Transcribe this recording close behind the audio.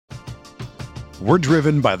We're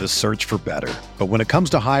driven by the search for better. But when it comes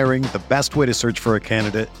to hiring, the best way to search for a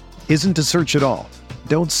candidate isn't to search at all.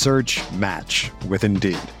 Don't search, match with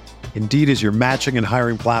Indeed. Indeed is your matching and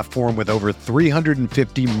hiring platform with over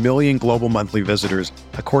 350 million global monthly visitors,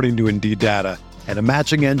 according to Indeed data, and a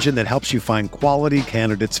matching engine that helps you find quality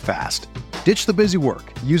candidates fast. Ditch the busy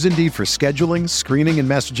work. Use Indeed for scheduling, screening, and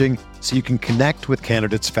messaging so you can connect with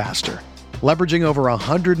candidates faster. Leveraging over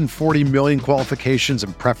 140 million qualifications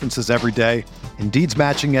and preferences every day, Indeed's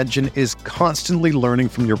matching engine is constantly learning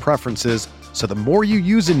from your preferences, so the more you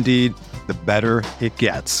use Indeed, the better it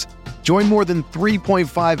gets. Join more than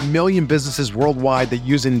 3.5 million businesses worldwide that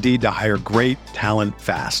use Indeed to hire great talent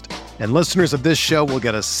fast. And listeners of this show will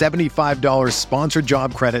get a $75 sponsored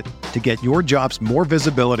job credit to get your jobs more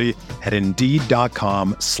visibility at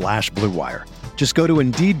Indeed.com/Blue Wire. Just go to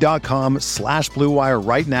Indeed.com/Blue Wire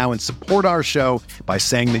right now and support our show by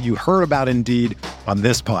saying that you heard about Indeed on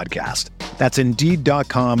this podcast. That's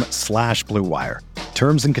Indeed.com/Blue Wire.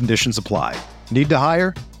 Terms and conditions apply. Need to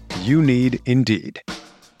hire? You need Indeed.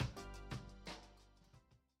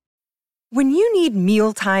 When you need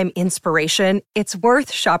mealtime inspiration, it's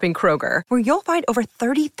worth shopping Kroger, where you'll find over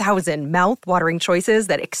 30,000 mouth-watering choices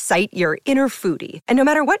that excite your inner foodie. And no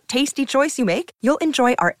matter what tasty choice you make, you'll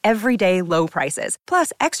enjoy our everyday low prices,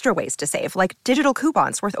 plus extra ways to save, like digital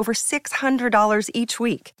coupons worth over $600 each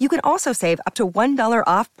week. You can also save up to $1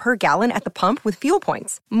 off per gallon at the pump with fuel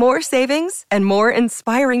points. More savings and more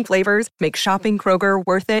inspiring flavors make shopping Kroger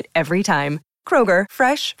worth it every time. Kroger,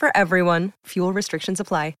 fresh for everyone. Fuel restrictions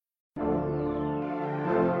apply.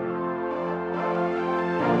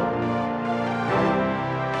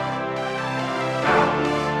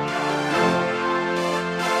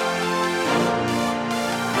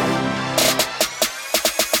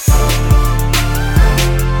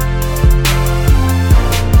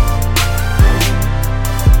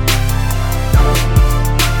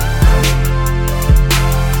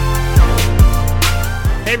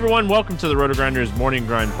 Hey everyone, welcome to the RotoGrinders Morning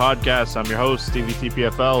Grind Podcast. I'm your host, Stevie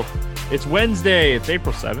TPFL. It's Wednesday, it's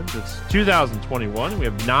April 7th, it's 2021. We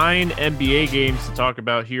have 9 NBA games to talk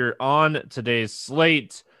about here on today's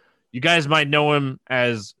slate. You guys might know him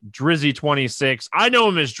as Drizzy26. I know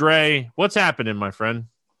him as Dre. What's happening, my friend?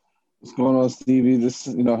 What's going on, Stevie? Just,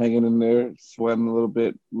 hanging in there, sweating a little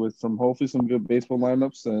bit with hopefully some good baseball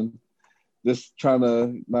lineups, and just trying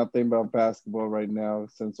to not think about basketball right now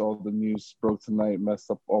since all the news broke tonight messed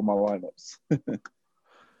up all my lineups.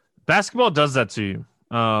 Basketball does that to you.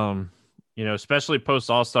 Especially post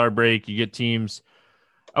All-Star break, you get teams,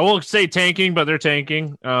 I won't say tanking, but they're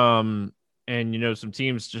tanking. And, some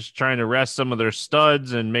teams just trying to rest some of their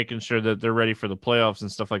studs and making sure that they're ready for the playoffs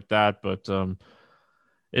and stuff like that. But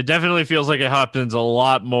it definitely feels like it happens a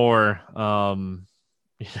lot more,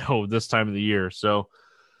 this time of the year. So,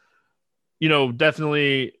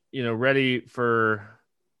 definitely, ready for,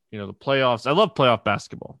 the playoffs. I love playoff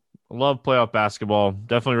basketball.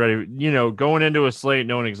 Definitely ready, going into a slate,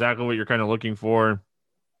 knowing exactly what you're kind of looking for.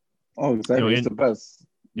 Oh, exactly. It's the best.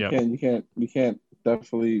 Yeah. You can't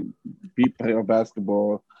definitely beat playoff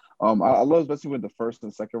basketball. I love especially with the first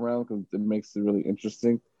and second round because it makes it really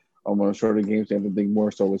interesting. On shorter games, you have to think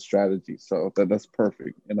more so with strategy. So that's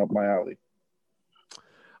perfect and up my alley.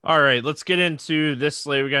 All right, let's get into this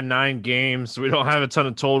slate. We got 9 games. We don't have a ton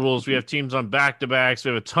of totals. We have teams on back-to-backs. We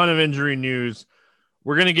have a ton of injury news.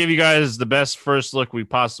 We're going to give you guys the best first look we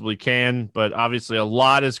possibly can, but obviously a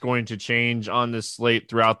lot is going to change on this slate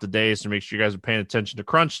throughout the day, so make sure you guys are paying attention to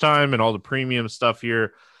crunch time and all the premium stuff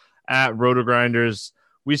here at RotoGrinders.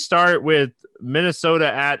 We start with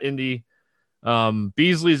Minnesota at Indy.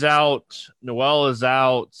 Beasley's out, Noel is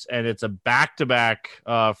out, and it's a back-to-back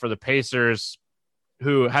for the Pacers,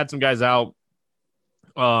 who had some guys out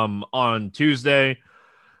on Tuesday.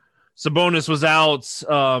 Sabonis was out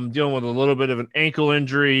dealing with a little bit of an ankle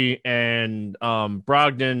injury, and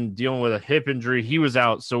Brogdon dealing with a hip injury. He was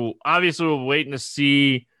out. So obviously we're waiting to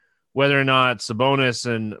see whether or not Sabonis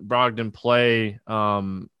and Brogdon play.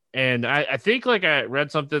 And I think I read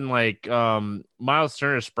something like Miles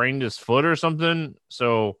Turner sprained his foot or something.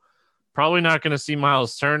 So probably not going to see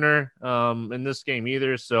Miles Turner in this game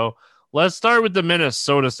either. So let's start with the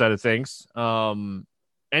Minnesota side of things.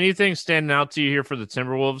 Anything standing out to you here for the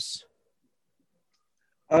Timberwolves?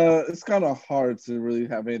 It's kind of hard to really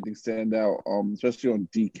have anything stand out, especially on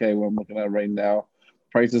DK, what I'm looking at right now.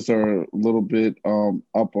 Prices are a little bit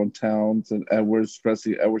up on Towns and Edwards,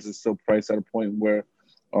 especially Edwards is still priced at a point where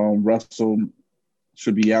Russell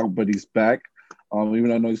should be out, but he's back. Even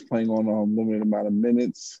though I know he's playing on a limited amount of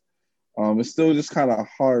minutes. It's still just kind of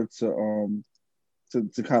hard to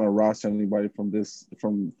kind of roster anybody from this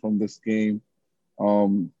game.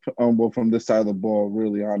 Well, from this side of the ball,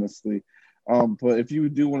 really, honestly. But if you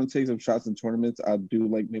do want to take some shots in tournaments, I do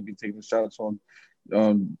like maybe taking shots on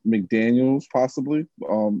McDaniels possibly,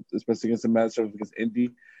 especially against the matchup against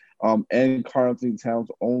Indy, and Karl-Anthony Towns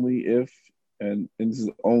only if, and this is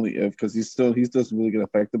only if, because he doesn't really get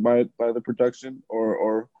affected by the production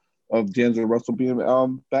or of D'Angelo Russell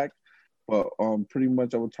being back. But pretty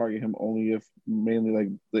much I would target him only if mainly like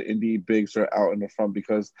the Indy bigs are out in the front,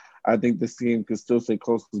 because I think this game could still stay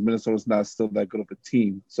close because Minnesota's not still that good of a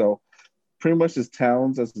team. So pretty much just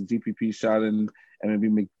Towns as a GPP shot, and maybe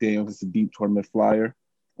McDaniels as a deep tournament flyer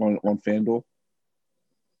on FanDuel.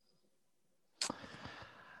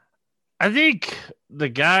 I think the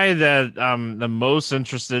guy that I'm the most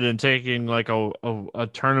interested in taking like a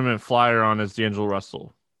tournament flyer on is D'Angelo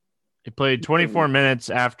Russell. He played 24 minutes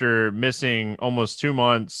after missing almost 2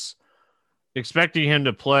 months. Expecting him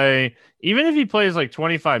to play, even if he plays like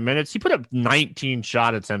 25 minutes, he put up 19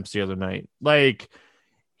 shot attempts the other night. Like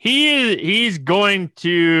he's going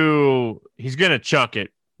to chuck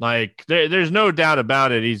it. Like there's no doubt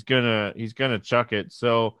about it. He's gonna chuck it.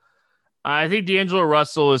 So I think D'Angelo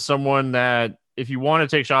Russell is someone that if you want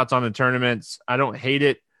to take shots on the tournaments, I don't hate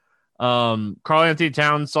it. Karl-Anthony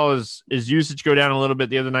Towns saw his usage go down a little bit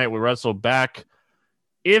the other night with Russell back.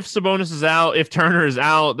 If Sabonis is out, if Turner is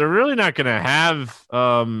out, they're really not going to have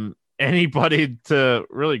anybody to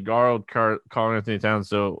really guard Karl-Anthony Towns,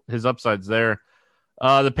 so his upside's there.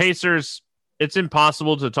 The Pacers, it's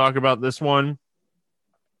impossible to talk about this one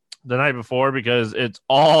the night before because it's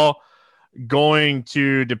all going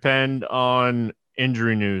to depend on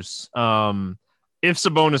injury news. If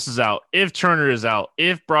Sabonis is out, if Turner is out,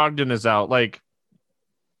 if Brogdon is out, like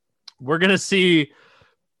we're going to see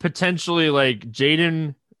potentially like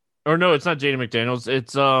Jaden, or no, it's not Jaden McDaniels.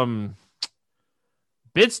 It's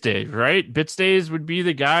Bitstays, right? Bitstays would be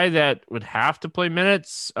the guy that would have to play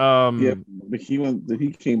minutes. Yeah, but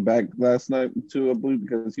he came back last night too, I believe,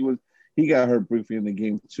 because he got hurt briefly in the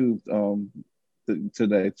game too,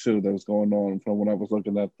 today too. That was going on from when I was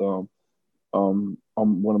looking at the on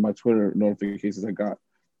one of my Twitter notifications I got.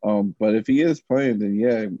 But if he is playing, then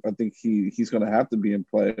yeah, I think he's going to have to be in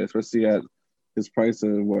play, especially at his price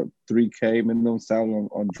of $3K minimum salary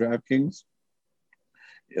on DraftKings.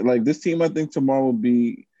 Like this team, I think tomorrow will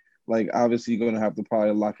be like obviously you're going to have to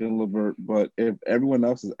probably lock in LeVert, but if everyone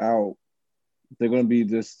else is out, they're going to be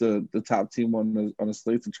just the top team on the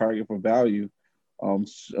slate to target for value.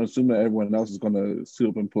 Assuming everyone else is going to suit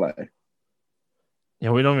up and play.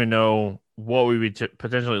 Yeah, we don't even know what we would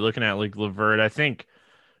potentially looking at like LeVert. I think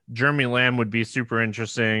Jeremy Lamb would be super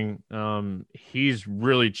interesting. He's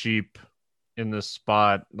really cheap in this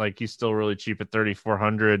spot. Like he's still really cheap at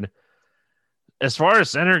 3,400. As far as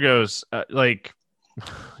center goes, like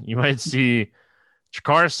you might see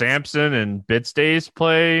Jakar Sampson and Bitstays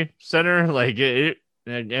play center. Like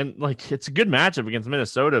and like it's a good matchup against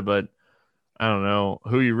Minnesota, but I don't know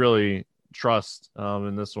who you really trust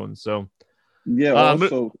in this one. So. Yeah.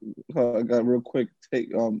 Also, I got real quick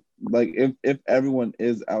take. Like if everyone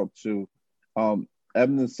is out too,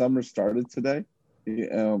 Evan Summer started today,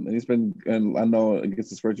 and he's been. And I know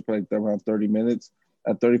against the Spurs, he played around 30 minutes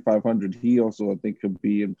at 3,500. He also I think could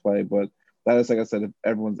be in play, but that is like I said, if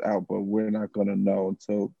everyone's out, but we're not gonna know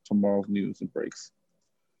until tomorrow's news and breaks.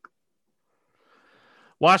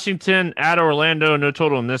 Washington at Orlando, no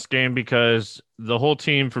total in this game because the whole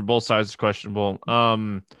team for both sides is questionable.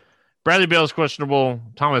 Bradley Beal is questionable.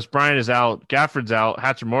 Thomas Bryant is out. Gafford's out.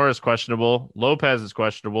 Hachimura is questionable. Lopez is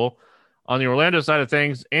questionable. On the Orlando side of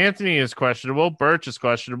things, Anthony is questionable. Birch is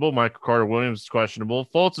questionable. Michael Carter-Williams is questionable.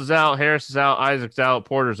 Fultz is out. Harris is out. Isaac's out.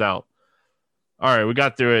 Porter's out. All right, we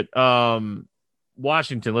got through it.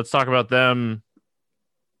 Washington, let's talk about them.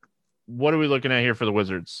 What are we looking at here for the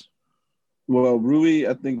Wizards? Well, Rui,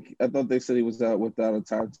 I thought they said he was out without a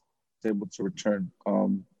timetable to return.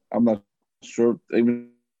 I'm not sure. Even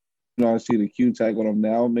I see the Q tag on him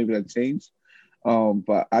now. Maybe that changed.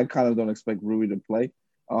 But I kind of don't expect Rui to play.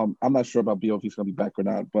 I'm not sure about Beal if he's going to be back or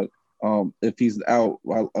not. But if he's out,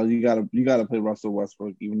 well, you gotta play Russell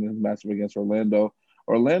Westbrook even in his matchup against Orlando.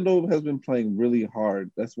 Orlando has been playing really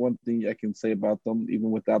hard. That's one thing I can say about them, even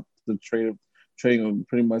without the trading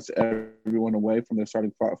pretty much everyone away from their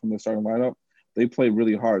starting lineup. They play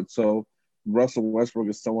really hard. So Russell Westbrook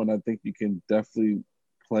is someone I think you can definitely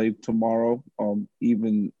play tomorrow.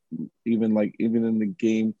 Even in the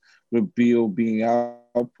game with Beal being out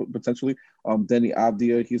potentially. Denny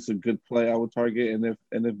Avdia, he's a good play I would target. And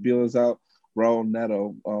if Beal is out, Raul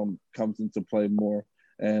Neto comes into play more.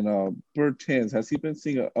 And Bertans, has he been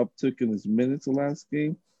seeing an uptick in his minutes the last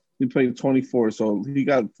game? He played 24, so he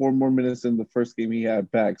got 4 more minutes in the first game he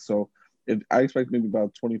had back. So if I expect maybe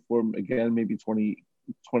about 24 again, maybe 20,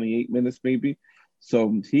 28 minutes maybe.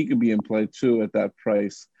 So he could be in play too at that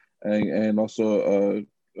price, and also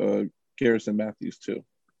Garrison Matthews too.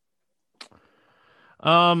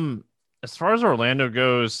 As far as Orlando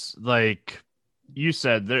goes, like you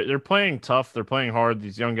said, they're playing tough. They're playing hard.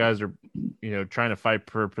 These young guys are, trying to fight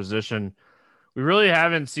per position. We really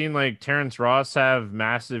haven't seen like Terrence Ross have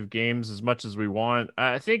massive games as much as we want.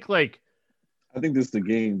 I think this is the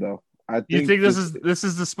game though. You think this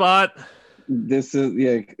is the spot? This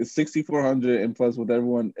is 6,400 and plus with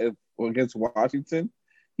everyone against Washington.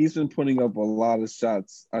 He's been putting up a lot of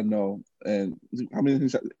shots. I know, and how many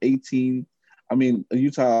shots? 18. I mean,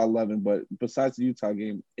 Utah 11, but besides the Utah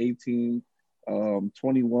game, 18,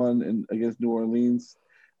 21 and against New Orleans.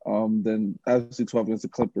 Then obviously 12 against the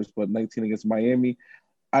Clippers, but 19 against Miami.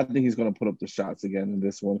 I think he's going to put up the shots again in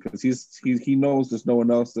this one because he knows there's no one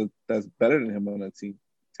else that's better than him on that team,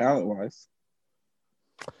 talent wise.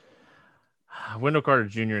 Wendell Carter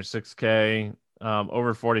Jr. 6K,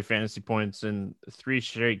 over 40 fantasy points in 3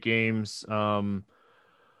 straight games. I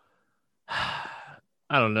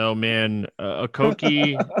don't know, man.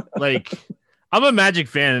 Okogie, like I'm a Magic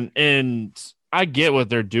fan and I get what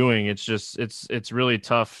they're doing. It's just it's really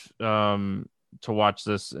tough to watch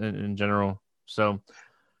this in general. So,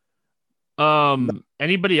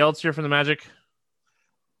 anybody else here from the Magic?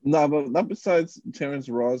 No, but not besides Terrence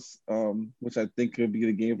Ross, which I think could be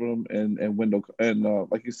the game for him, and Wendell, and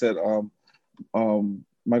like you said,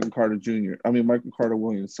 Michael Carter Jr. I mean Michael Carter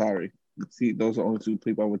Williams. Sorry, see, those are only 2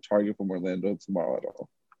 people I would target from Orlando tomorrow at all.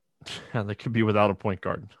 Yeah, they could be without a point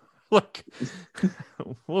guard. Look,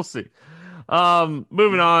 we'll see.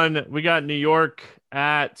 Moving on, we got New York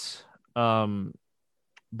at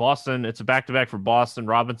Boston. It's a back-to-back for Boston.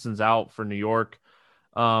 Robinson's out for New York.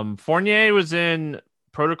 Fournier was in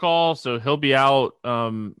protocol, so he'll be out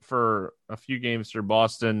for a few games for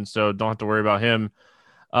Boston, so don't have to worry about him.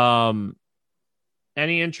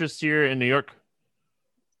 Any interest here in New York?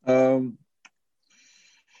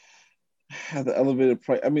 The elevated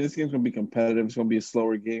price. I mean, this game's gonna be competitive. It's gonna be a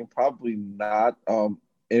slower game. Probably not.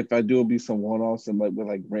 If I do, it'll be some one-offs and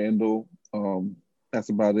with Randall. That's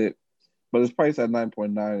about it. But his price at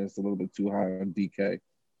 9.9 is a little bit too high on DK.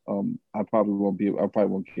 I probably won't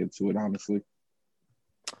get to it, honestly.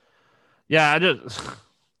 Yeah, I just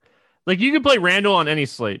you can play Randall on any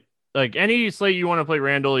slate. Like any slate you want to play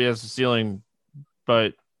Randall, he has a ceiling,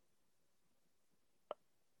 but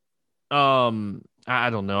I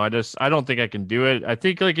don't know. I don't think I can do it. I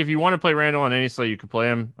think if you want to play Randall on any slate, you can play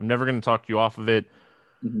him. I'm never going to talk you off of it.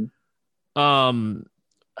 Mm-hmm.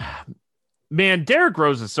 Man, Derrick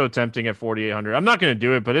Rose is so tempting at 4,800. I'm not going to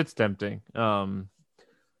do it, but it's tempting.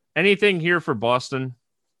 Anything here for Boston?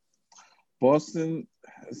 Boston,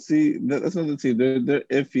 see, that's another team. They're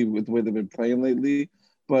iffy with the way they've been playing lately.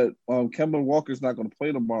 But Kemba Walker's not going to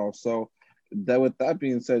play tomorrow, so with that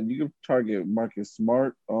being said, you can target Marcus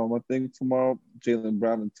Smart. I think tomorrow, Jaylen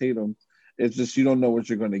Brown and Tatum. It's just you don't know what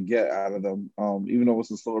you're going to get out of them. Even though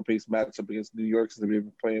it's a slower paced matchup against New York, so they've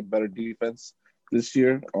been playing better defense this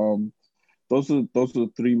year. Those are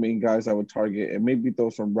the 3 main guys I would target, and maybe throw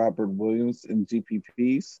some Robert Williams in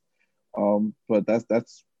GPPs. But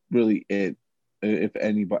that's really it. If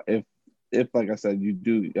anybody, if like I said, you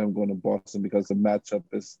do, I'm going to Boston because the matchup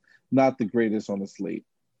is not the greatest on the slate.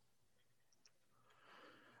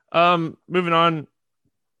 Moving on,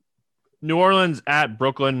 New Orleans at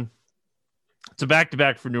Brooklyn. It's a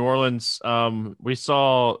back-to-back for New Orleans. We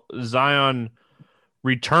saw Zion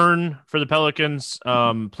return for the Pelicans,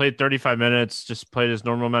 played 35 minutes, just played his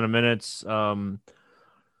normal amount of minutes.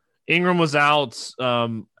 Ingram was out.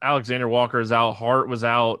 Alexander Walker is out. Hart was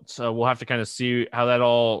out. So we'll have to kind of see how that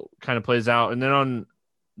all kind of plays out. And then on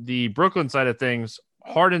the Brooklyn side of things,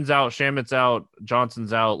 Harden's out, Shamit's out,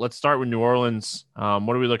 Johnson's out. Let's start with New Orleans.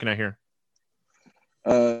 What are we looking at here?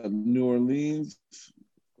 New Orleans.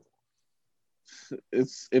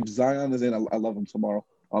 If Zion is in, I love him tomorrow.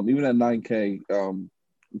 Even at 9K,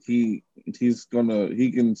 he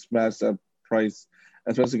can smash that price,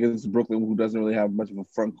 especially against Brooklyn, who doesn't really have much of a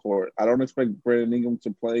front court. I don't expect Brandon Ingram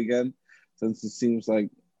to play again, since it seems like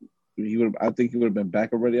I think he would have been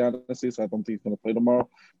back already, honestly. So I don't think he's going to play tomorrow.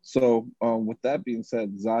 So with that being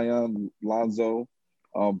said, Zion, Lonzo,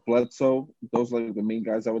 Bledsoe, those are the main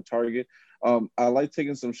guys I would target. I like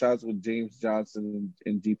taking some shots with James Johnson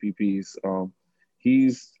in DPPs.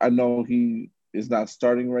 I know he is not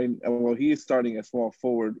starting right now. Well, he is starting at small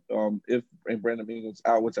forward. If Brandon Ingram's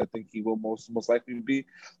out, which I think he will most likely be,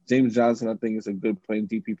 James Johnson, I think, is a good play in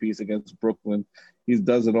DPPs against Brooklyn. He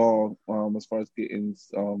does it all as far as getting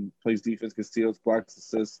plays defense, gets steals, blocks,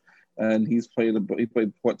 assists. and he played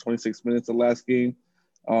what 26 minutes the last game.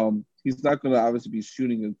 He's not going to obviously be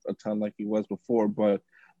shooting a ton like he was before, but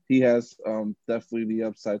he has definitely the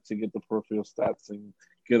upside to get the peripheral stats and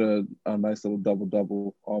get a nice little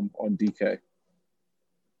double on DK.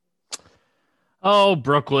 Oh,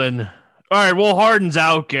 Brooklyn. All right, well, Harden's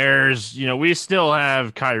out, Gares. We still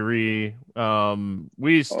have Kyrie.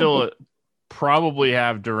 We still probably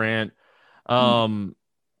have Durant.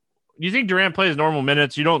 You think Durant plays normal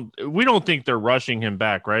minutes? We don't think they're rushing him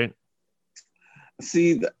back, right?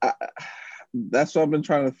 See, that's what I've been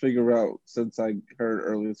trying to figure out since I heard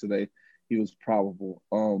earlier today he was probable.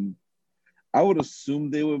 I would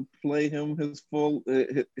assume they would play him his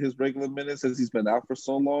regular minutes since he's been out for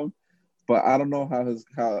so long, but I don't know how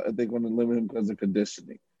they're going to limit him because of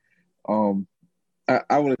conditioning.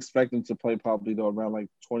 I would expect him to play probably though around like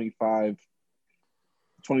 25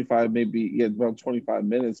 maybe, around 25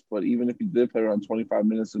 minutes. But even if he did play around 25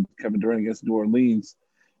 minutes with Kevin Durant against New Orleans,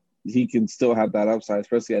 he can still have that upside,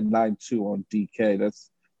 especially at 9-2 on DK.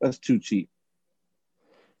 That's too cheap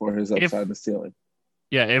for his upside in the ceiling.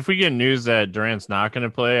 Yeah, if we get news that Durant's not going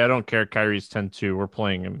to play, I don't care. Kyrie's 10-2. We're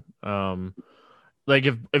playing him. Like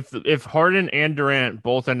if Harden and Durant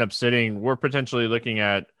both end up sitting, we're potentially looking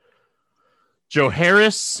at Joe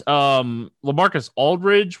Harris. LaMarcus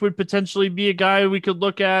Aldridge would potentially be a guy we could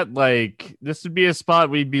look at. Like this would be a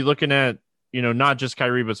spot we'd be looking at, not just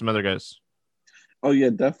Kyrie, but some other guys. Oh yeah,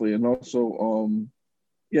 definitely. And also,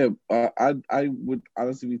 I would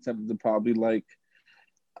honestly be tempted to probably like,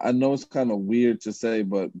 I know it's kind of weird to say,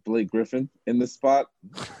 but Blake Griffin in this spot.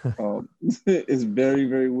 It's very,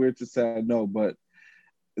 very weird to say, I know, but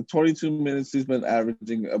 22 minutes he's been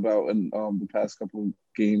averaging about in the past couple of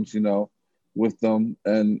games, with them.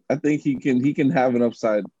 And I think he can have an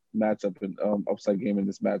upside matchup and upside game in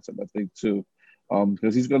this matchup, I think too.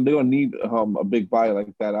 Because they're gonna need a big body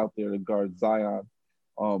like that out there to guard Zion.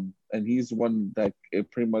 And he's one that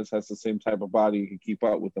it pretty much has the same type of body, he can keep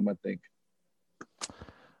up with them, I think.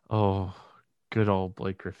 Oh, good old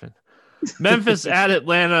Blake Griffin. Memphis at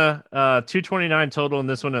Atlanta, 229 total in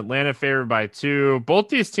this one. Atlanta favored by 2. Both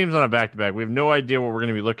these teams on a back-to-back. We have no idea what we're going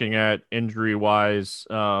to be looking at injury-wise.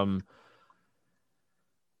 I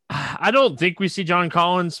don't think we see John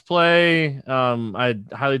Collins play. I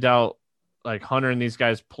highly doubt like Hunter and these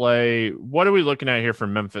guys play. What are we looking at here for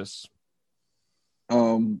Memphis?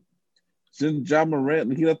 Since Ja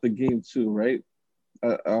Morant, he left the game too, right?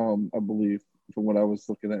 I believe from what I was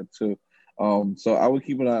looking at too. So I would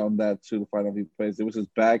keep an eye on that too to find out if he plays. It was his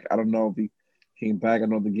back. I don't know if he came back. I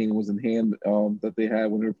know the game was in hand that they had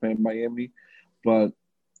when they were playing Miami, but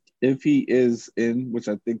if he is in, which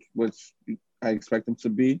I expect him to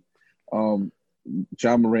be,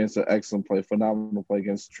 Ja Morant's an excellent play, phenomenal play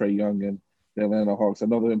against Trae Young and the Atlanta Hawks. I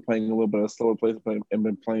know they've been playing a little bit of slower plays and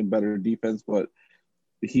been playing better defense, but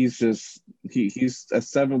he's at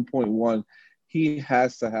 7.1. He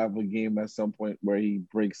has to have a game at some point where he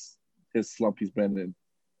breaks his slump he's been in.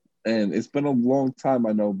 And it's been a long time,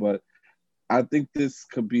 I know, but I think this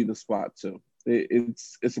could be the spot too.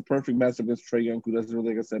 It's a perfect matchup against Trae Young, who doesn't really,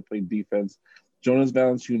 like I said, play defense. Jonas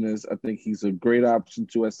Valanciunas, I think he's a great option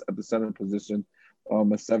to us at the center position at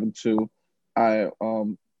 7-2.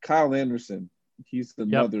 Kyle Anderson, he's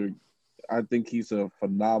another. Yep. I think he's a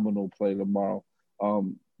phenomenal play tomorrow.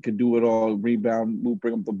 Can do it all, rebound,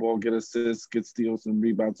 bring up the ball, get assists, get steals and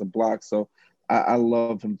rebounds and blocks. So I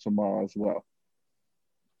love him tomorrow as well.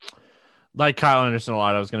 Like Kyle Anderson a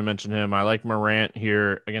lot. I was going to mention him. I like Morant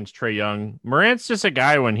here against Trae Young. Morant's just a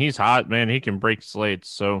guy when he's hot, man, he can break slates.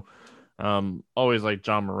 So always like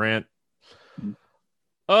John Morant.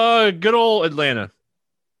 Good old Atlanta.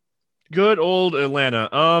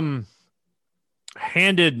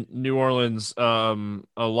 Handed New Orleans a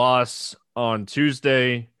loss on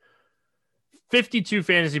Tuesday. 52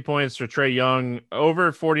 fantasy points for Trae Young,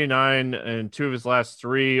 over 49 in 2 of his last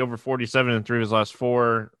 3, over 47 in 3 of his last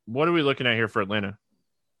 4. What are we looking at here for Atlanta?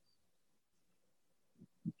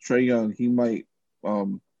 Trae Young, he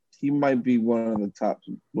might be one of the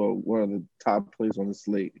top players on the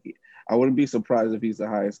slate. I wouldn't be surprised if he's the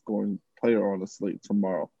highest scoring player on the slate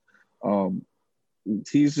tomorrow.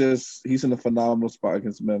 He's in a phenomenal spot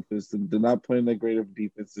against Memphis. They're not playing that great of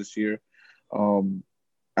defense this year.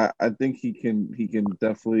 I think he can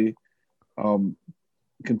definitely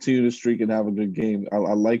continue the streak and have a good game. I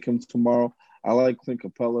like him tomorrow. I like Clint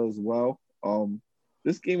Capella as well.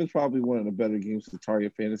 This game is probably one of the better games to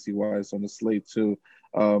target fantasy-wise on the slate too,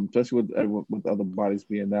 especially with other bodies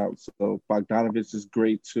being out. So Bogdanovich is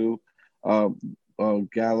great too.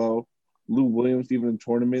 Gallo, Lou Williams, even in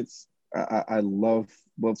tournaments. I love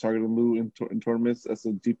targeting Lou in tournaments. That's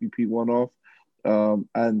a GPP one-off.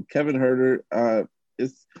 And Kevin Herter,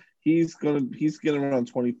 is he's getting around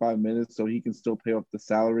 25 minutes, so he can still pay off the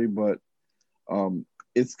salary, but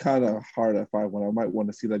it's kind of hard at 5-1. I might want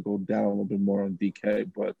to see that go down a little bit more on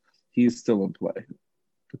DK, but he's still in play.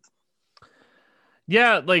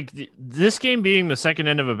 Yeah, like this game being the second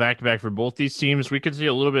end of a back-to-back for both these teams, we could see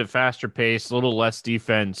a little bit faster pace, a little less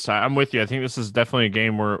defense. I'm with you. I think this is definitely a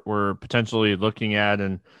game we're potentially looking at,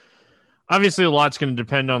 and obviously a lot's going to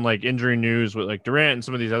depend on like injury news with like Durant and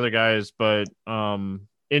some of these other guys, but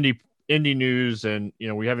Indy news, and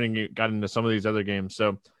we haven't even gotten into some of these other games.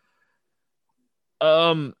 So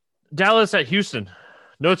Dallas at Houston.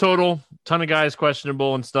 No total. Ton of guys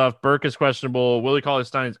questionable and stuff. Burke is questionable. Willie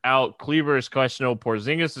Cauley-Stein is out. Kleber is questionable.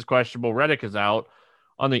 Porzingis is questionable. Redick is out.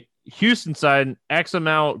 On the Houston side, Exum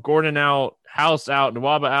out. Gordon out. House out.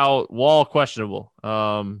 Nwaba out. Wall questionable.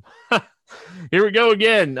 Here we go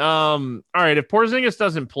again. All right. If Porzingis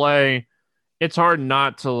doesn't play, it's hard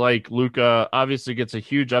not to like Luka. Obviously gets a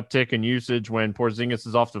huge uptick in usage when Porzingis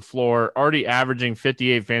is off the floor. Already averaging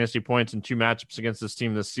 58 fantasy points in 2 matchups against this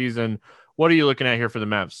team this season. What are you looking at here for the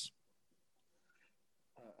Mavs?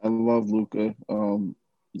 I love Luka.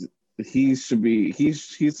 He's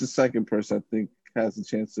the second person I think has a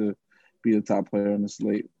chance to be the top player on the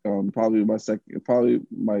slate. Probably my second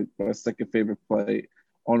favorite play,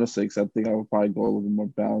 honestly, because I think I would probably go a little bit more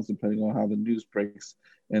balanced depending on how the news breaks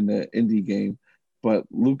in the Indy game. But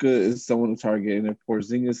Luka is someone to target, and if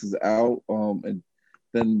Porzingis is out, and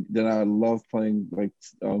then I love playing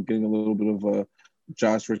getting a little bit of a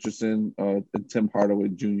Josh Richardson and Tim Hardaway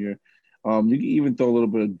Jr. You can even throw a little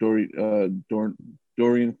bit of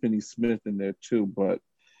Dorian Finney-Smith in there too, but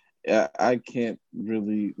I can't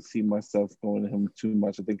really see myself going to him too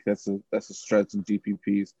much. I think that's a stretch in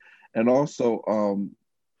GPPs. And also,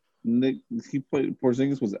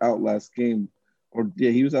 Porzingis was out last game,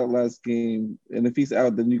 he was out last game. And if he's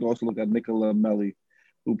out, then you can also look at Nicola Melli,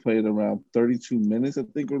 who played around 32 minutes, I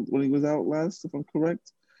think, when he was out last, if I'm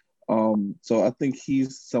correct. So I think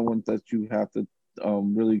he's someone that you have to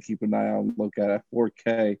really keep an eye on and look at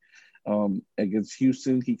 4K. Against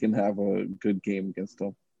Houston, he can have a good game against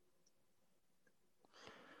them.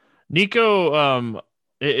 Nico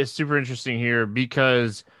is super interesting here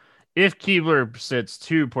because if Keebler sits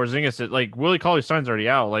too, Porzingis, like Willie Cauley-Stein's already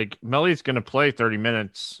out. Like Melly's going to play 30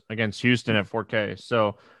 minutes against Houston at 4K.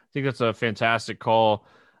 So I think that's a fantastic call.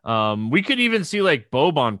 We could even see like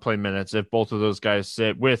Boban play minutes if both of those guys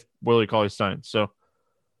sit with Willie Cauley-Stein. So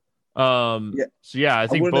I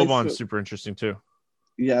think Boban's super interesting too.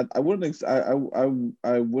 Yeah, I wouldn't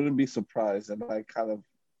be surprised, and I kind of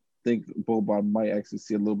think Boban might actually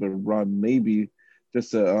see a little bit of run, maybe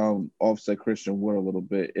just to offset Christian Wood a little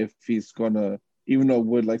bit. If he's gonna, even though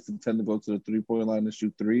Wood likes to tend to go to the 3-point line and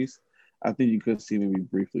shoot threes, I think you could see maybe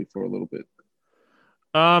briefly for a little bit.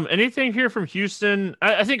 Anything here from Houston?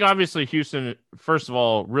 I think obviously Houston, first of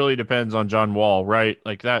all, really depends on John Wall, right?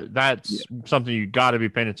 Like that's something you got to be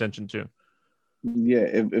paying attention to. Yeah,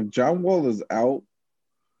 if John Wall is out,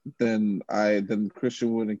 then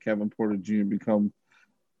Christian Wood and Kevin Porter Jr. become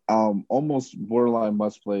almost borderline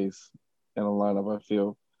must plays in a lineup. I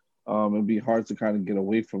feel it'd be hard to kind of get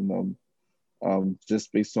away from them,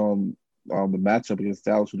 just based on the matchup against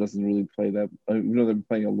Dallas, who doesn't really play that. Even though they've been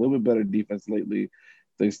playing a little bit better defense lately,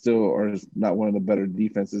 they still are not one of the better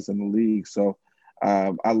defenses in the league. So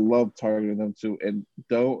I love targeting them too, and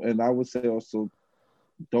I would say also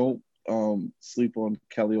don't sleep on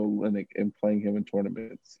Kelly Olynyk and playing him in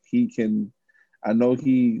tournaments. He can. I know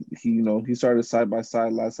he started side by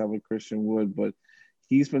side last time with Christian Wood, but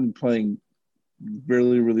he's been playing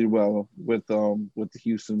really, really well with the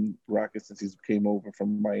Houston Rockets since he came over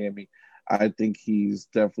from Miami. I think he's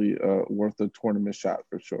definitely worth a tournament shot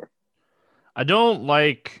for sure. I don't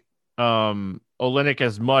like Olynyk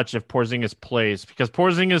as much if Porzingis plays, because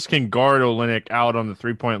Porzingis can guard Olynyk out on the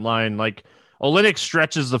 3-point line. Like Olynyk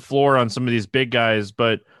stretches the floor on some of these big guys,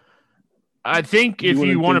 but I think if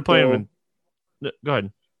you want to play him, go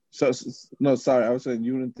ahead. So no, sorry, I was saying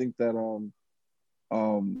you wouldn't think that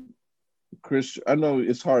Chris. I know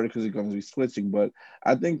it's hard because he's going to be switching, but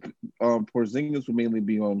I think Porzingis would mainly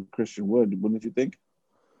be on Christian Wood, wouldn't you think?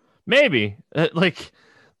 Maybe.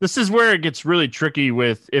 This is where it gets really tricky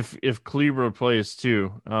with if Kleber plays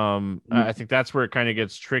too. I think that's where it kind of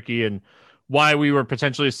gets tricky, and why we were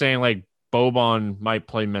potentially saying like Boban might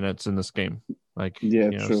play minutes in this game.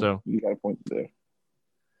 True. So you got a point there.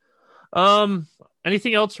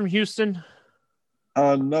 Anything else from Houston?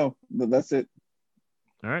 No, that's it.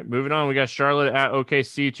 All right, moving on. We got Charlotte at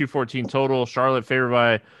OKC, 214 total. Charlotte favored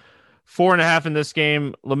by 4.5 in this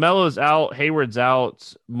game. LaMelo's out. Hayward's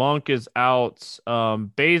out. Monk is out.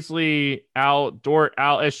 Baisley out. Dort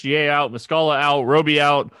out. SGA out. Muscala out. Roby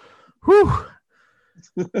out. Whew.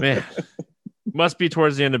 Man, must be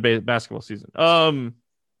towards the end of basketball season.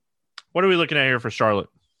 What are we looking at here for Charlotte?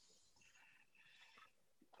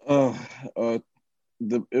 It'll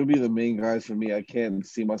be the main guys for me. I can't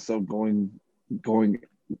see myself going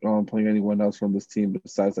playing anyone else from this team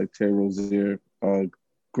besides like Terry Rozier,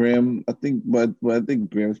 Graham. I think, but I think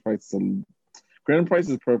Graham's price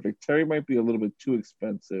is perfect. Terry might be a little bit too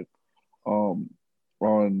expensive, on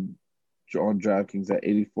DraftKings at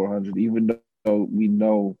 8,400. Even though we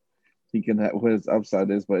know he can have what his upside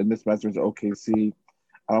is, but in this match versus OKC,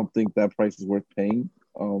 I don't think that price is worth paying.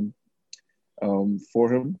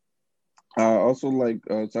 For him. Also,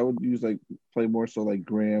 so I would use play more so like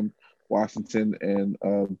Graham, Washington, and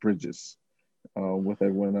Bridges, with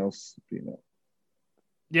everyone else being out.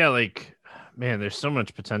 Yeah, man, there's so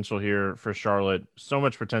much potential here for Charlotte. So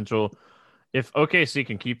much potential. If OKC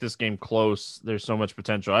can keep this game close, there's so much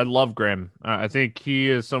potential. I love Graham. I think he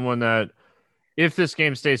is someone that, if this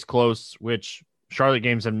game stays close, which Charlotte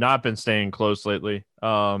games have not been staying close lately,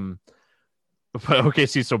 but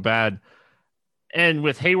OKC is so bad. And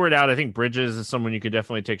with Hayward out, I think Bridges is someone you could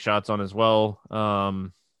definitely take shots on as well. I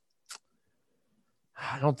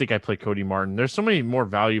don't think I play Cody Martin. There's so many more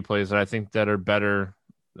value plays that I think that are better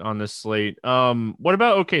on this slate. What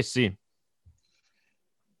about OKC?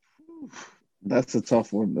 That's a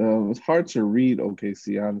tough one. It's hard to read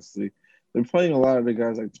OKC, honestly. They're playing a lot of the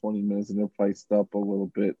guys 20 minutes and they're priced up a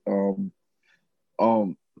little bit.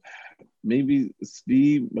 Maybe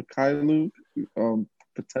Steve Mikhailuk,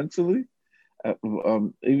 potentially.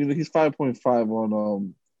 Even if he's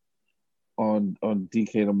 5.5 on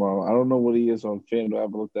DK tomorrow. I don't know what he is on FanDuel. I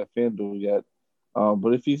haven't looked at FanDuel yet.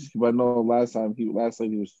 But I know last night he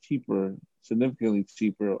was cheaper, significantly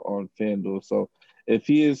cheaper on FanDuel. So if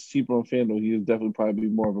he is cheaper on FanDuel, he is definitely probably be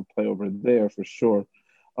more of a play over there for sure.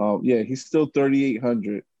 He's still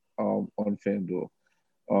 3,800 on FanDuel.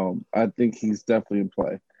 I think he's definitely in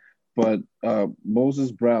play. But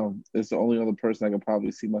Moses Brown is the only other person I can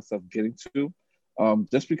probably see myself getting to,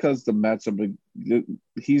 just because the matchup. I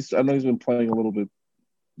know he's been playing a little bit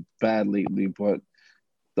bad lately, but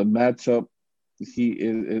the matchup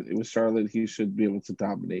it was Charlotte. He should be able to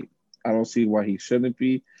dominate. I don't see why he shouldn't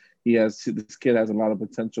be. This kid has a lot of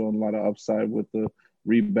potential and a lot of upside with the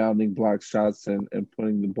rebounding, block shots, and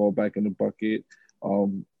putting the ball back in the bucket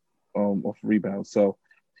off rebounds. So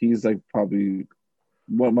he's probably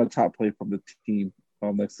one of my top play from the team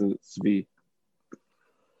next to Svi.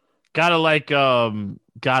 Gotta like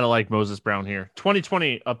Moses Brown here.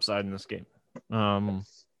 2020 upside in this game.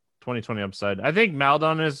 2020 upside. I think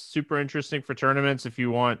Maldon is super interesting for tournaments if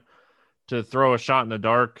you want to throw a shot in the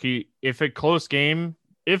dark. If a close game,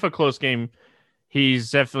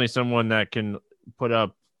 he's definitely someone that can put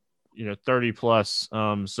up 30 plus.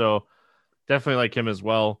 So definitely like him as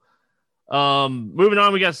well. Moving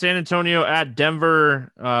on, we got San Antonio at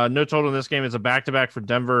Denver. No total in this game. It's a back-to-back for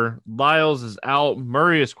Denver. Lyles is out.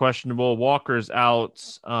 Murray is questionable. Walker's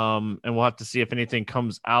out. And we'll have to see if anything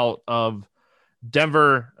comes out of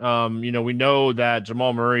Denver. We know that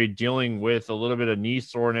Jamal Murray dealing with a little bit of knee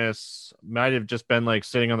soreness, might have just been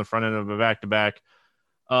sitting on the front end of a back-to-back.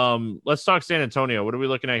 Let's talk San Antonio. What are we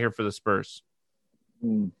looking at here for the Spurs?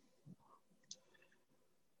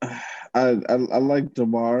 I like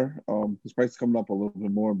DeMar. His price is coming up a little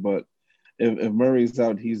bit more, but if Murray's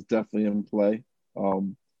out, he's definitely in play.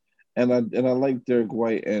 And I like Derek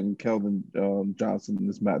White and Keldon Johnson in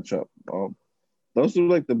this matchup. Those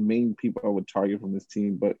are the main people I would target from this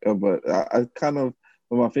team. But I kind of,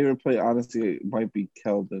 my favorite play, honestly, might be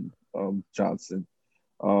Keldon Johnson.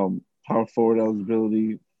 Power forward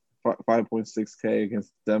eligibility, 5.6K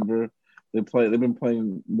against Denver. They've been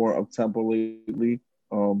playing more up tempo lately.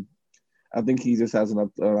 I think he just has an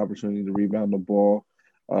opportunity to rebound the ball.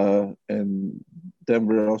 And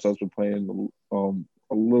Denver also has been playing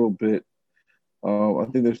a little bit. I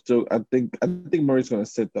think Murray's going to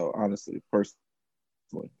sit though. Honestly,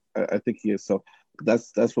 personally, I think he is. So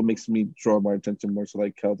that's what makes me draw my attention more. So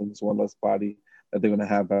Keldon's one less body that they're going to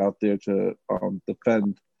have out there to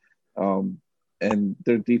defend. And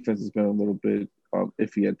their defense has been a little bit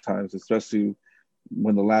iffy at times, especially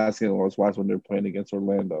when the last game I was watching when they were playing against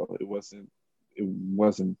Orlando. It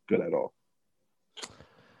wasn't good at all.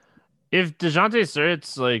 If DeJounte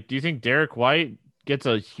sits, do you think Derek White gets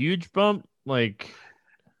a huge bump?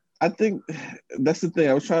 I think that's the thing.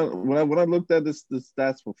 I was trying when I looked at the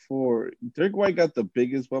stats before. Derek White got the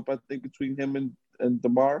biggest bump, I think, between him and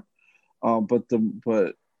DeMar. But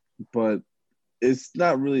it's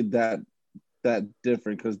not really that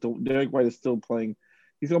different because Derek White is still playing.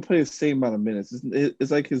 He's gonna play the same amount of minutes.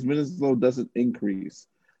 It's like his minutes load doesn't increase.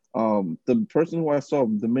 The person who I saw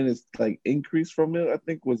the minutes like increase from it, I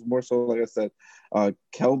think was more so like I said,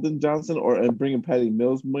 Keldon Johnson and bringing Patty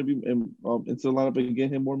Mills maybe into the lineup and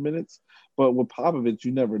get him more minutes. But with Popovich,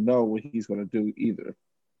 you never know what he's gonna do either.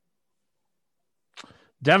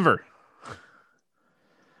 Denver.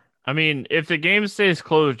 I mean, if the game stays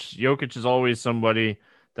close, Jokic is always somebody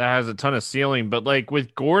that has a ton of ceiling. But like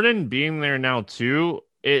with Gordon being there now too,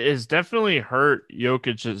 it has definitely hurt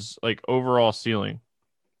Jokic's like overall ceiling.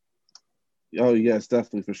 Oh yes,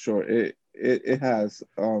 definitely for sure. It has.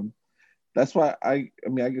 That's why I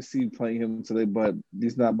mean I can see playing him today, but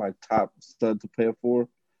he's not my top stud to play for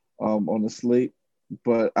on the slate.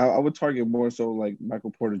 But I would target more so like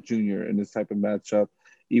Michael Porter Jr. in this type of matchup,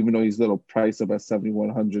 even though he's a little priced up at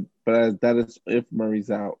 7,100. But that is if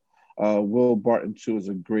Murray's out. Will Barton too is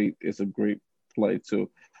a great play too.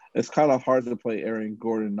 It's kind of hard to play Aaron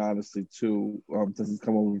Gordon honestly too, since he's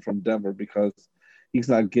come over from Denver because he's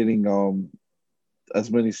not getting as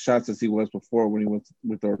many shots as he was before when he went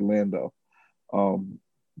with Orlando.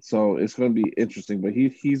 So it's going to be interesting, but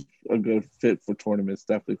he's a good fit for tournaments,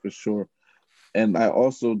 definitely for sure. And I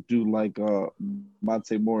also do like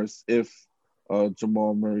Monte Morris if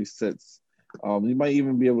Jamal Murray sits. He might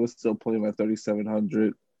even be able to still play him at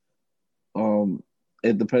 3,700. And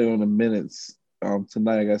depending on the minutes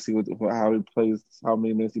tonight, I got to see how he plays, how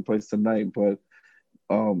many minutes he plays tonight. But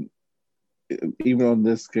even on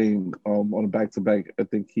this game, on a back-to-back, I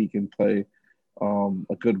think he can play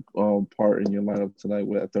a good part in your lineup tonight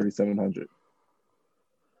at 3,700.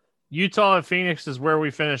 Utah at Phoenix is where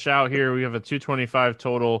we finish out here. We have a 225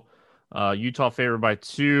 total. Utah favored by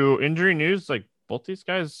 2. Injury news, like both these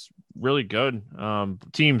guys really good.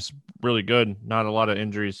 Teams really good. Not a lot of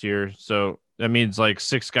injuries here. So that means like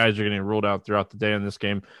 6 guys are getting ruled out throughout the day in this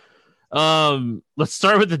game. Let's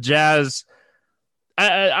start with the Jazz.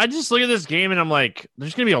 I just look at this game and I'm like,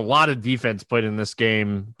 there's going to be a lot of defense played in this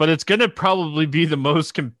game, but it's going to probably be the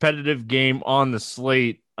most competitive game on the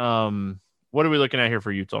slate. What are we looking at here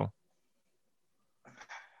for Utah?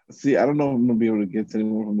 See, I don't know if I'm going to be able to get to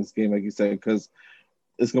anyone from this game, like you said, because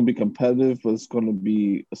it's going to be competitive, but it's going to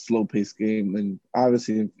be a slow-paced game. And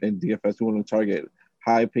obviously in DFS, we want to target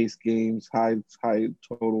high-paced games, high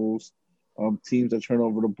totals, teams that turn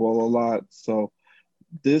over the ball a lot. So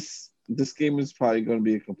this game is probably going to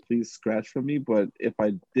be a complete scratch for me. But if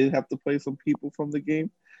I did have to play some people from the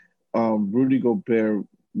game, Rudy Gobert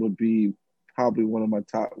would be probably one of my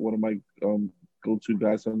go-to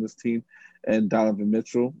guys on this team, and Donovan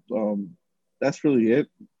Mitchell. That's really it.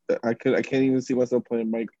 I can't even see myself playing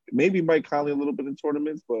Mike Conley a little bit in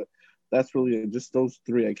tournaments, but that's really it. Just those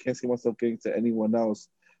 3. I can't see myself getting to anyone else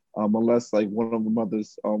unless like one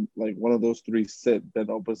of those 3 sit, then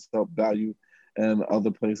opens up value and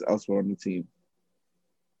other players elsewhere on the team.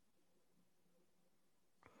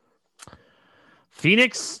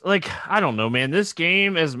 Phoenix, like, I don't know, man. This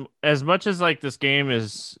game, as much as like this game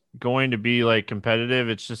is going to be like competitive,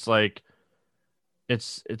 it's just like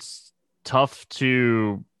it's tough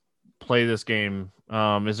to play this game.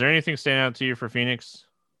 Is there anything standing out to you for Phoenix?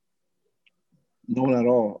 No, not at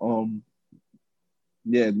all.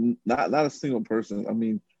 Yeah, not a single person. I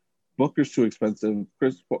mean, Booker's too expensive.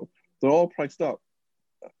 Chris Paul, they're all priced up.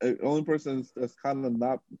 The only person that's kind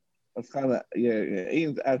of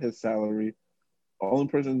Ayton's at his salary. The only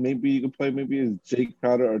person maybe you can play maybe is Jake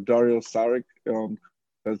Crowder or Dario Saric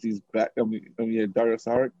because he's back. Dario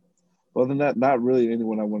Saric. Other than that, not really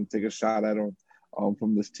anyone I want to take a shot at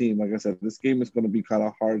from this team. Like I said, this game is going to be kind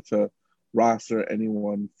of hard to roster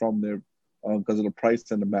anyone from there because of the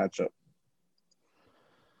price and the matchup.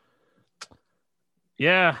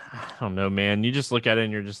 Yeah, I don't know, man. You just look at it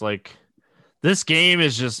and you're just like, this game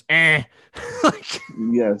is just like,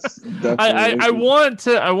 yes, definitely. I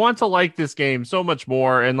want to like this game so much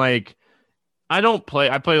more, and like I play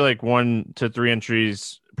like 1 to 3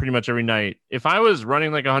 entries pretty much every night. If I was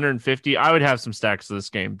running like 150, I would have some stacks of this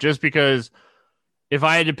game just because if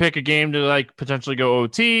I had to pick a game to like potentially go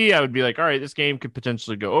OT, I would be like, all right, this game could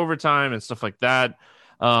potentially go overtime and stuff like that.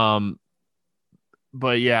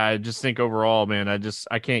 But yeah, I just think overall, man,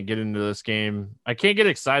 I can't get into this game. I can't get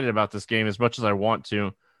excited about this game as much as I want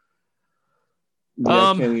to.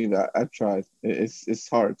 Yeah, I can't either. I tried. It's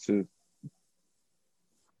hard to.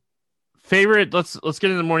 Favorite, let's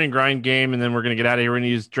get in the morning grind game, and then we're gonna get out of here. We're gonna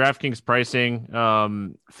use DraftKings pricing.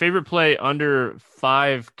 Favorite play under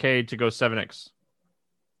 5K to go 7x.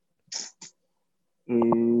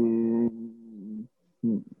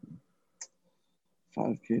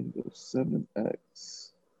 5K to go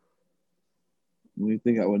 7x. You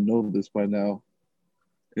think I would know this by now?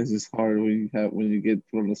 It's just hard when you get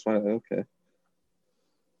put on the spot. Like, okay.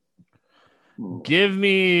 Give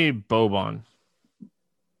me Boban.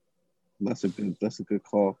 That's a good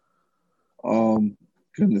call.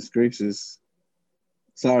 Goodness gracious.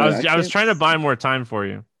 Sorry, I was trying to buy more time for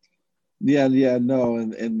you. Yeah, no,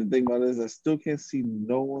 and the thing about it is, I still can't see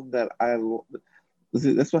no one that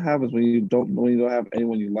that's what happens when you don't have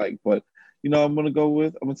anyone you like. But I'm gonna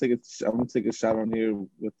take a shot on here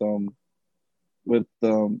with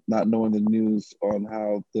not knowing the news on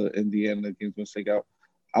how the Indiana game's gonna shake out.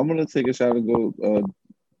 I'm gonna take a shot and go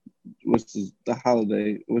which is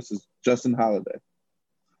Justin Holiday.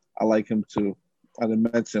 I like him too. I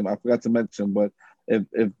didn't mention him. I forgot to mention him, but if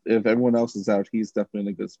everyone else is out, he's definitely in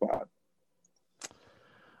a good spot.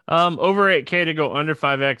 Over 8K to go under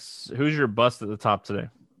 5X. Who's your bust at the top today?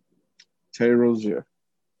 Terry Rozier.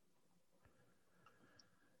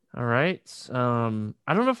 All right. I don't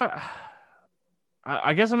know if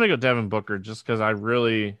I guess I'm gonna go Devin Booker just because I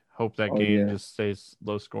really hope that game just stays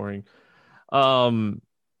low scoring.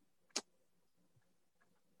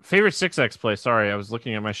 Favorite 6X play. Sorry, I was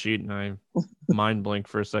looking at my sheet and I mind blinked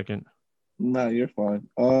for a second. No, you're fine.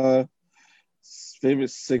 Favorite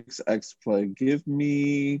 6X play. Give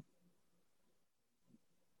me.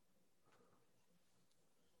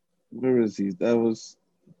 Where is he?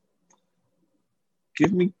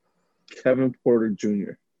 Give me Kevin Porter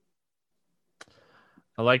Jr.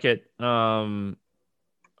 I like it. I'm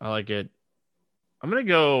gonna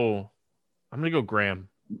go Graham.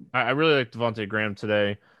 I really like Devontae Graham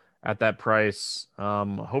today at that price.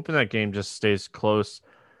 Hoping that game just stays close.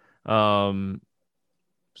 So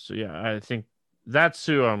yeah, I think that's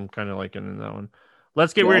who I'm kind of liking in that one.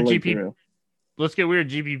 Let's get weird GPP. Let's get weird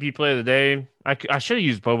GPP play of the day. I should have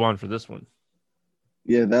used Boban for this one.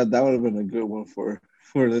 Yeah, that would have been a good one for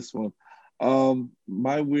this one.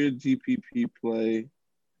 My weird GPP play.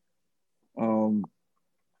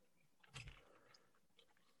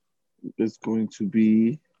 Is going to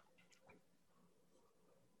be.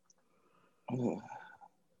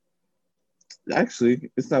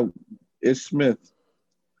 Actually, it's not. Ish Smith.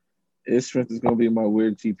 Ish Smith is going to be my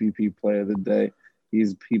weird GPP play of the day.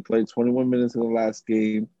 He played 21 minutes in the last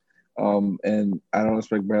game, and I don't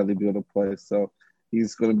expect Bradley to be able to play. So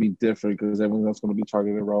he's going to be different because everyone's else going to be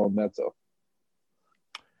targeting Raul Neto.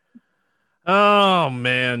 Oh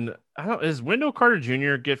man, is Wendell Carter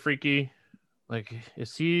Jr. get freaky? Like,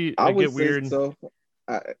 is he? I would get weird. So,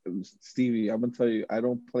 Stevie, I'm gonna tell you, I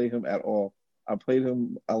don't play him at all. I played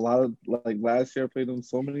him a lot of last year. I played him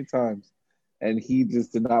so many times, and he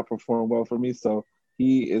just did not perform well for me. So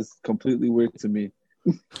he is completely weird to me.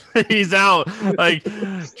 He's out. Like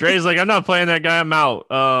Dre's like, I'm not playing that guy. I'm out.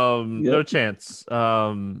 No chance.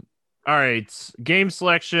 All right. Game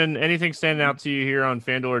selection. Anything standing out to you here on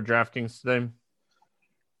FanDuel or DraftKings today?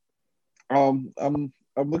 I'm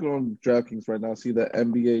looking on DraftKings right now. See the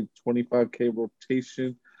NBA 25K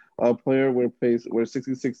rotation player where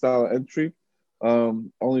 $66 entry.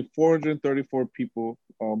 Only 434 people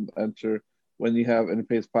enter when you have, and it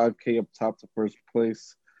pays $5K up top to first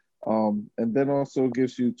place. And then also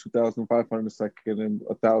gives you 2,500 second and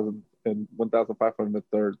 1,000 and 1,500 the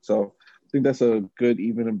third. So I think that's a good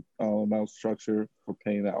even amount structure for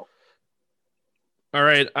paying out. All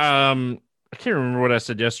right. I can't remember what I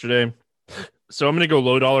said yesterday. So I'm going to go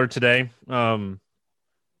low dollar today. The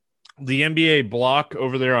NBA block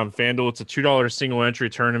over there on FanDuel, it's a $2 single entry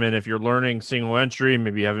tournament. If you're learning single entry,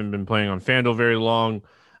 maybe you haven't been playing on FanDuel very long,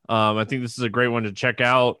 I think this is a great one to check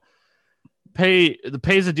out. The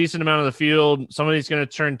pays a decent amount of the field. Somebody's going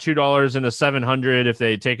to turn $2 into $700 if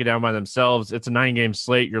they take it down by themselves. It's a 9-game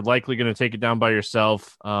slate. You're likely going to take it down by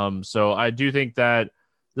yourself. So I do think that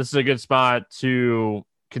this is a good spot to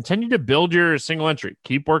continue to build your single entry.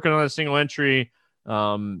 Keep working on a single entry.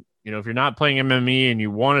 If you're not playing MME and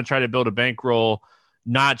you want to try to build a bankroll,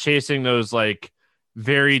 not chasing those like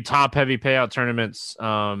very top heavy payout tournaments,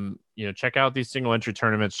 check out these single entry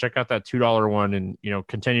tournaments, check out that $2 one and,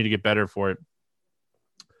 continue to get better for it.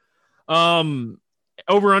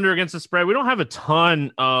 Over under against the spread. We don't have a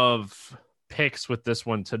ton of picks with this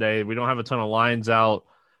one today. We don't have a ton of lines out.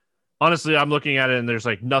 Honestly, I'm looking at it and there's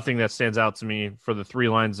like nothing that stands out to me for the 3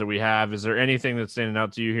 lines that we have. Is there anything that's standing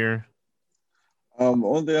out to you here?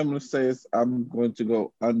 Only thing I'm going to say is I'm going to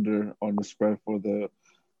go under on the spread for the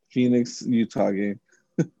Phoenix-Utah game.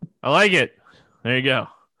 I like it. There you go.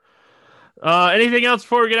 Anything else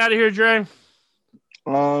before we get out of here, Dre?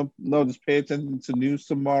 No, just pay attention to news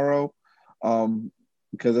tomorrow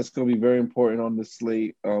because that's going to be very important on the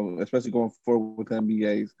slate, especially going forward with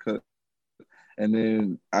NBA. And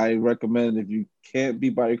then I recommend if you can't be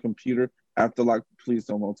by your computer, after lock, please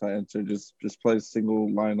don't multi-enter. Just play single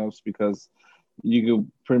lineups because you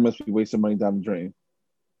could pretty much be wasting money down the drain.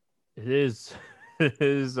 It is. It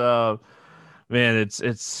is. Man, it's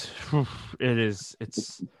NBA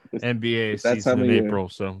season in April.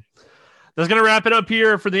 So that's going to wrap it up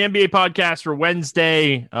here for the NBA podcast for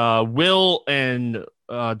Wednesday. Will and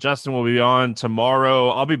Justin will be on tomorrow.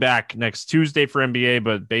 I'll be back next Tuesday for NBA,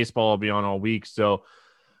 but baseball will be on all week. So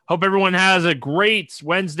hope everyone has a great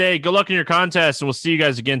Wednesday. Good luck in your contest, and we'll see you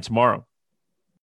guys again tomorrow.